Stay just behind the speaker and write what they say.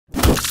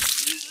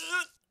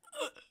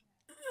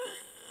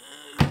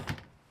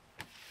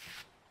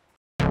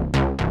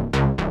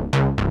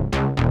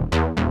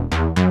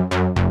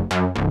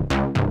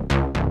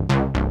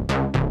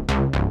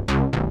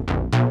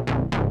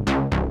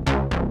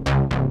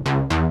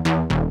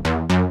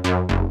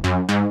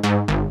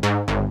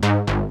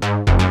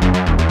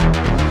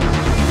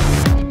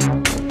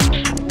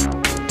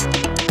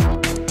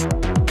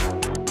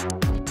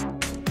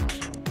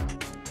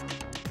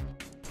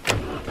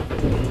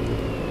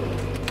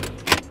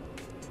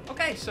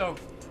Okay, so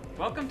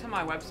welcome to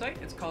my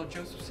website. It's called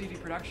Joseph CD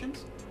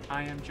Productions.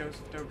 I am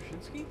Joseph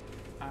Dobrzynski,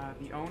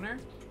 the owner,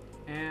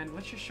 and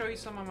let's just show you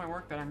some of my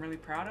work that I'm really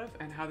proud of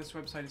and how this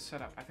website is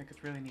set up. I think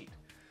it's really neat.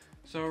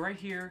 So right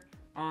here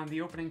on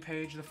the opening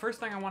page, the first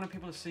thing I wanted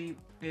people to see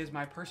is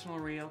my personal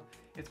reel.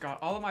 It's got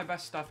all of my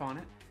best stuff on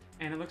it,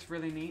 and it looks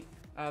really neat.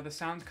 The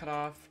sound's cut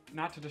off,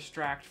 not to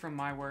distract from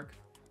my work.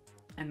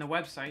 And the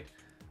website,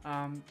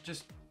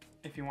 just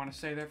if you want to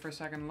stay there for a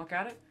second and look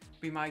at it,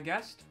 be my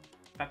guest.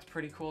 That's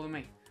pretty cool to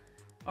me.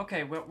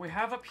 Okay, what we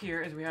have up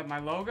here is we have my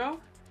logo,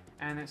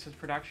 and it says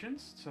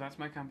Productions, so that's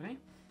my company.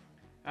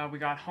 We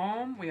got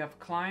Home, we have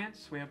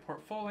Clients, we have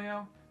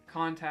Portfolio,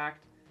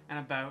 Contact, and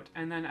About.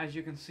 And then as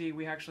you can see,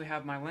 we actually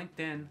have my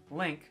LinkedIn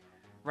link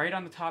right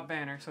on the top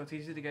banner, so it's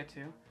easy to get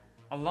to,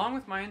 along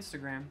with my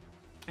Instagram,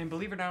 and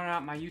believe it or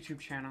not, my YouTube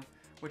channel,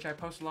 which I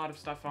post a lot of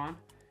stuff on,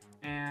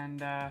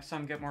 and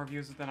some get more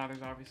views than others,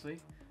 obviously.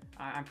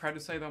 I'm proud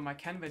to say, though, my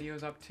Ken video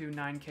is up to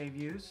 9K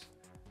views,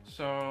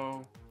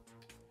 so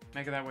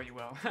make of that what you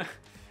will.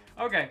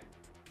 Okay,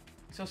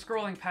 so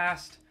scrolling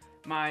past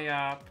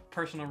my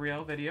personal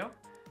reel video,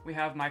 we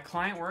have my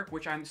client work,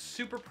 which I'm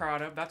super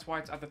proud of. That's why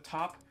it's at the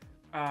top,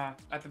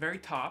 at the very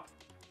top.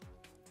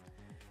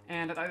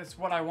 And that's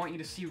what I want you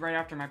to see right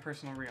after my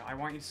personal reel. I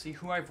want you to see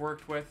who I've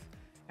worked with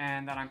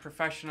and that I'm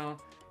professional.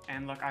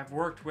 And look, I've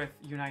worked with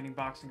Uniting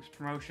Boxing's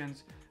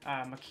promotions,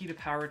 Makita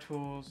Power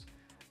Tools,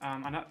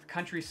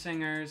 country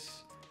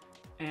singers,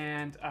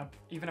 and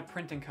even a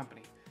printing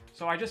company.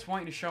 So I just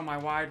want you to show my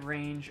wide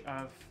range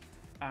of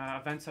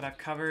events that I've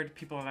covered,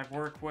 people that I've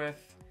worked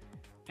with,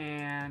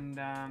 and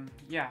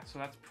yeah, so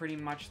that's pretty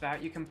much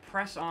that. You can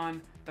press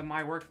on the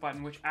My Work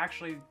button, which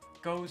actually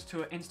goes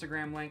to an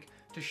Instagram link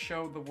to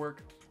show the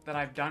work that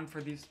I've done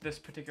for this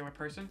particular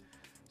person.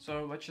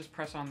 So let's just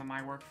press on the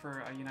My Work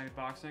for United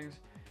Boxings,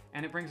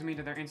 and it brings me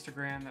to their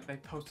Instagram that they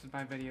posted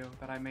my video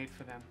that I made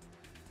for them,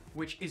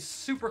 which is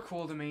super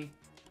cool to me.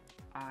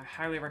 I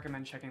highly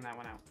recommend checking that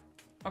one out.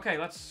 Okay,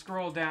 let's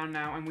scroll down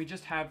now, and we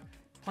just have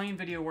plain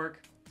video work.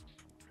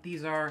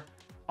 These are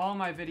all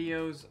my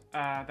videos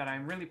that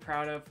I'm really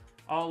proud of,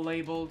 all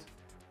labeled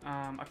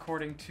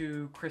according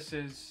to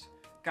Chris's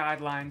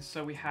guidelines.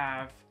 So we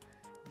have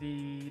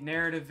the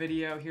narrative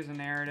video. Here's a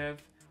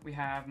narrative. We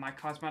have my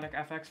cosmetic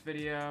FX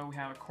video. We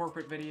have a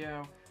corporate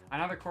video,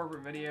 another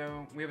corporate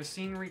video. We have a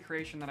scene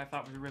recreation that I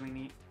thought was really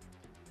neat.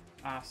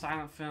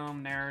 Silent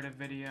film, narrative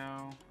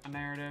video, a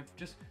narrative,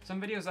 just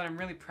some videos that I'm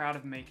really proud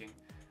of making.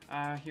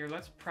 Here,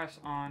 let's press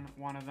on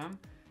one of them.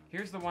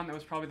 Here's the one that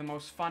was probably the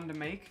most fun to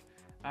make,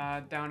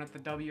 down at the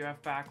WF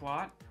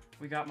backlot.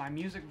 We got my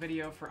music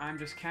video for I'm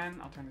Just Ken.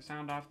 I'll turn the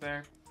sound off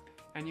there.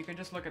 And you can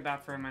just look at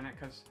that for a minute,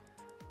 because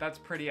that's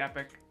pretty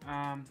epic.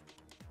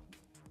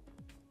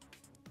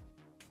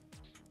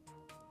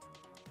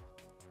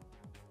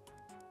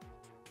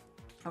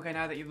 Okay,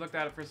 now that you've looked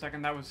at it for a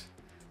second, that was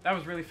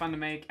really fun to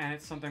make, and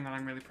it's something that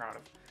I'm really proud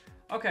of.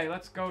 Okay,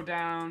 let's go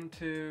down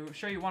to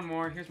show you one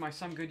more. Here's my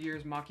Some Good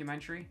Years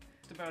mockumentary.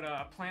 It's about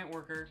a plant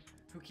worker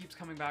who keeps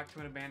coming back to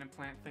an abandoned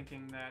plant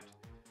thinking that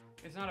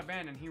it's not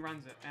abandoned, he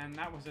runs it. And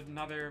that was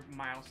another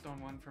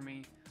milestone one for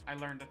me. I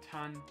learned a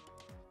ton,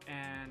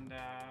 and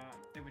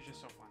it was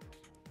just so fun.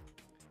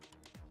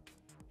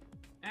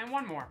 And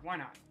one more, why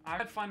not? I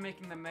had fun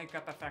making the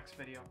Makeup FX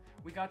video.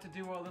 We got to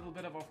do a little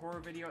bit of a horror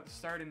video at the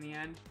start and the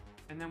end,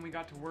 and then we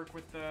got to work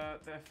with the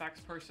effects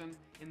person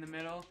in the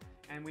middle,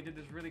 and we did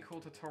this really cool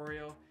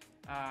tutorial.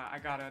 I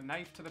got a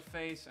knife to the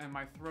face and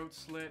my throat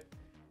slit,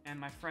 and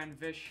my friend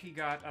Vish, he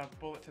got a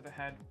bullet to the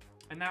head,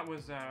 and that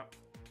was a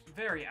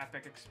very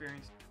epic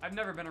experience. I've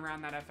never been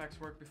around that FX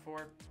work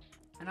before,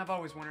 and I've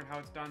always wondered how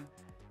it's done,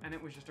 and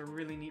it was just a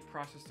really neat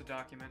process to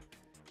document.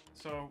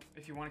 So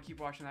if you want to keep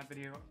watching that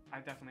video, I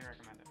definitely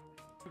recommend it.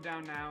 Move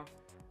down now,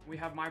 we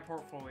have my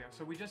portfolio.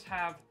 So we just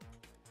have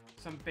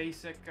some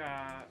basic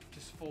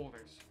just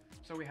folders.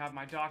 So we have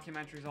my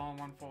documentaries all in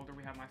one folder,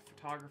 we have my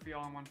photography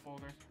all in one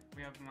folder,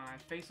 we have my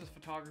faceless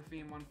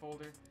photography in one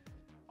folder.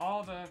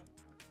 All the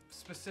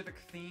specific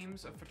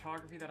themes of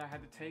photography that I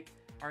had to take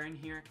are in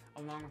here,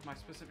 along with my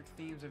specific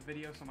themes of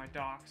video, so my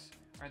docs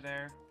are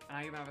there, and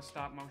I even have a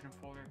stop motion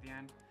folder at the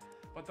end.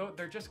 But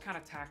they're just kind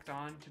of tacked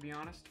on, to be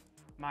honest.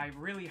 My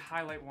really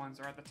highlight ones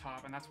are at the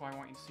top, and that's why I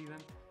want you to see them.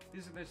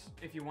 These are just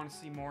if you want to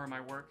see more of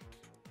my work.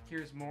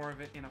 Here's more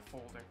of it in a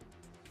folder.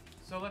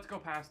 So let's go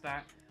past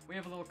that. We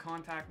have a little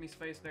contact me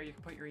space there. You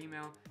can put your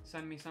email,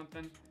 send me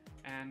something,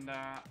 and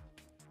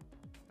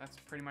that's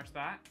pretty much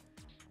that.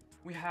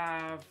 We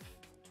have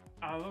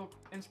a little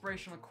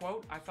inspirational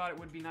quote. I thought it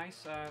would be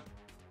nice.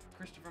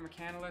 Christopher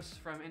McCandless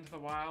from Into the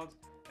Wild.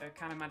 It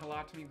kind of meant a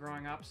lot to me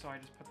growing up, so I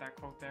just put that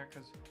quote there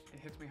because it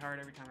hits me hard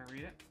every time I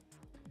read it.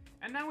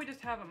 And now we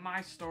just have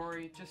my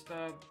story, just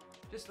a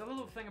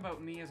little thing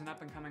about me as an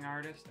up-and-coming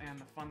artist and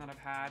the fun that I've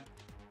had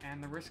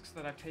and the risks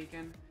that I've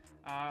taken.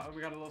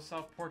 We got a little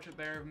self-portrait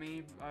there of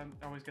me,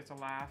 always gets a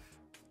laugh,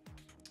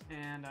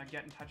 and a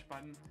get in touch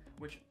button,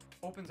 which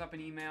opens up an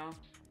email,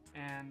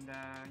 and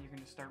you can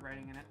just start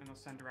writing in it and it'll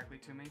send directly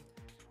to me.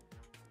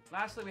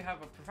 Lastly, we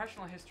have a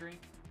professional history,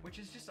 which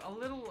is just a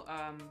little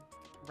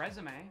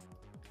resume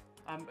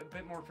a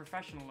bit more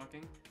professional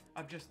looking,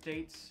 of just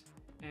dates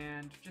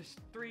and just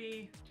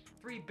three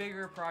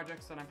bigger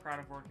projects that I'm proud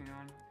of working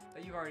on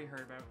that you've already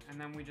heard about. And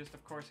then we just,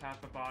 of course, have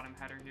the bottom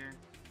header here.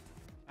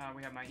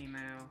 We have my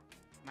email,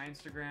 my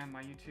Instagram,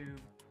 my YouTube,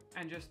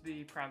 and just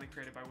the proudly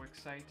created by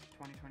Wix site,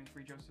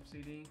 2023 Joseph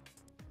CD.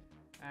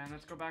 And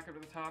let's go back up to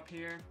the top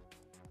here.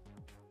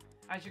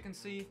 As you can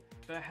see,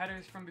 the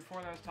headers from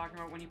before that I was talking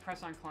about, when you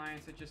press on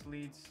clients, it just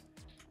leads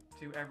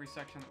to every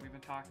section that we've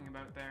been talking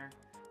about there.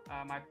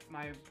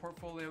 My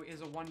portfolio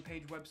is a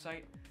one-page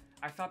website.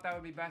 I thought that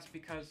would be best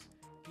because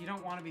you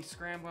don't want to be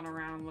scrambling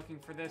around looking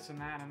for this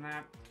and that and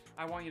that.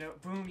 I want you to,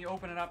 boom, you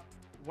open it up,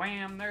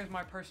 wham, there's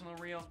my personal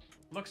reel.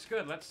 Looks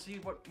good. Let's see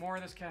what more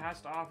this kid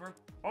has to offer.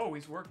 Oh,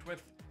 he's worked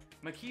with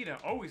Makita.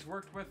 Oh, he's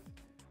worked with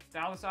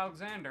Dallas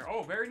Alexander.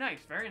 Oh, very nice,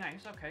 very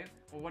nice. Okay,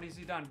 well, what has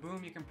he done?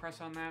 Boom, you can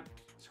press on that.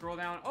 Scroll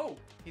down. Oh,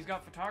 he's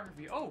got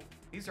photography. Oh,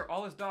 these are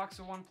all his docs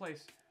in one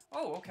place.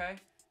 Oh, okay.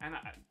 And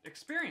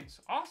experience,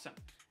 awesome.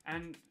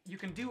 And you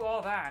can do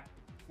all that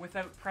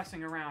without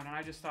pressing around. And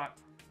I just thought,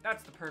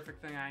 that's the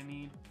perfect thing I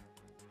need.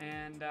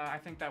 And I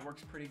think that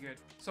works pretty good.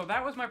 So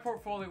that was my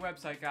portfolio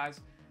website, guys.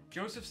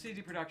 Joseph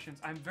CD Productions.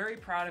 I'm very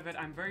proud of it.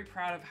 I'm very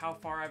proud of how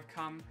far I've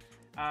come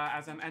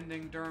as I'm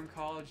ending Durham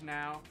College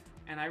now.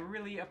 And I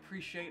really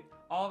appreciate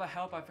all the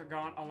help I've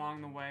gotten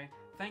along the way.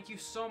 Thank you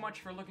so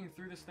much for looking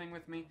through this thing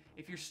with me.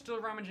 If you're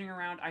still rummaging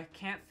around, I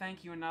can't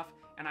thank you enough,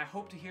 and I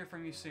hope to hear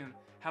from you soon.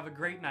 Have a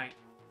great night.